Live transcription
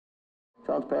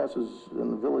Johns Pass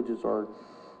and the villages are,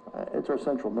 it's our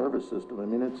central nervous system. I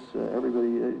mean, it's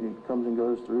everybody comes and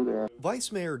goes through there.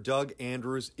 Vice Mayor Doug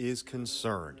Andrews is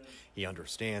concerned. He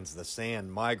understands the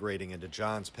sand migrating into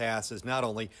Johns Pass is not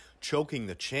only choking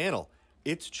the channel,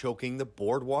 it's choking the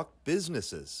boardwalk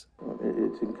businesses.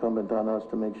 It's incumbent on us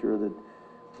to make sure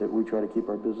that we try to keep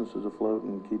our businesses afloat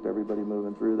and keep everybody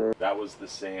moving through there. That was the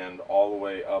sand all the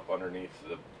way up underneath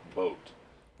the boat.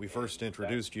 We first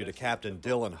introduced you to Captain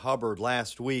Dylan Hubbard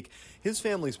last week. His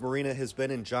family's marina has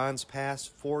been in Johns Pass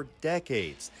for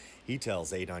decades. He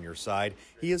tells 8 on Your Side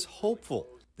he is hopeful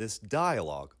this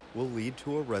dialogue will lead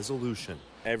to a resolution.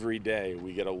 Every day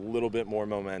we get a little bit more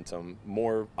momentum,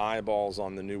 more eyeballs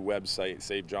on the new website,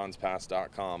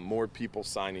 SaveJohnsPass.com, more people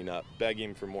signing up,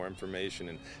 begging for more information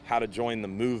and how to join the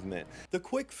movement. The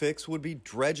quick fix would be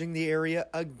dredging the area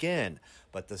again,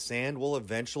 but the sand will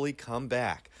eventually come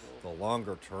back. The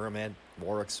longer term and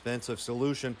more expensive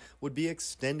solution would be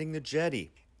extending the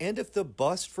jetty. And if the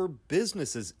bust for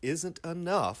businesses isn't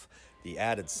enough, the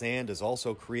added sand is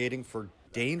also creating for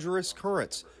dangerous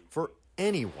currents for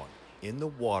anyone in the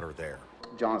water there.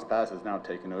 Johns Pass is now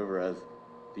taken over as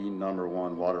the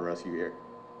 #1 water rescue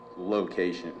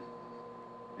location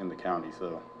in the county,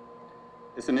 so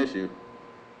it's an issue.